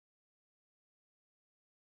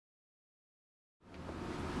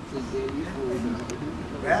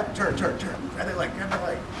Grab, turn. Grab that leg,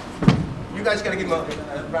 You guys gotta give him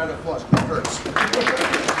a round of applause. It hurts.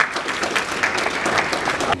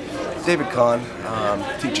 David Kahn,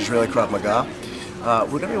 teaches Israeli Krav Maga.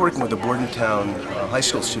 We're going to be working with the Bordentown high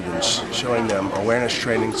school students, showing them awareness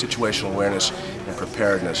training, situational awareness, and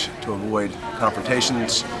preparedness to avoid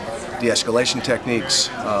confrontations, de-escalation techniques,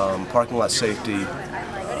 parking lot safety,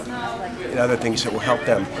 and other things that will help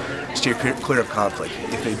them steer clear of conflict.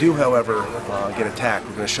 If they do, however, get attacked,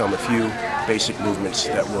 we're going to show them a few basic movements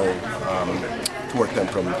that will thwart them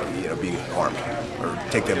from being harmed, or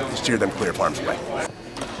steer them clear of harm's way.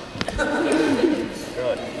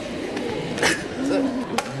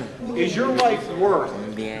 Is your life worth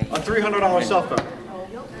a $300 cell phone?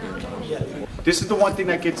 This is the one thing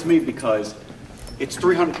that gets me, because it's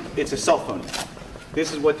 $300. It's a cell phone.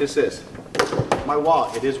 This is what this is. My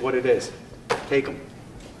wallet. It is what it is. Take them,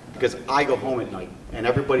 because I go home at night, and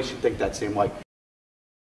everybody should think that same way.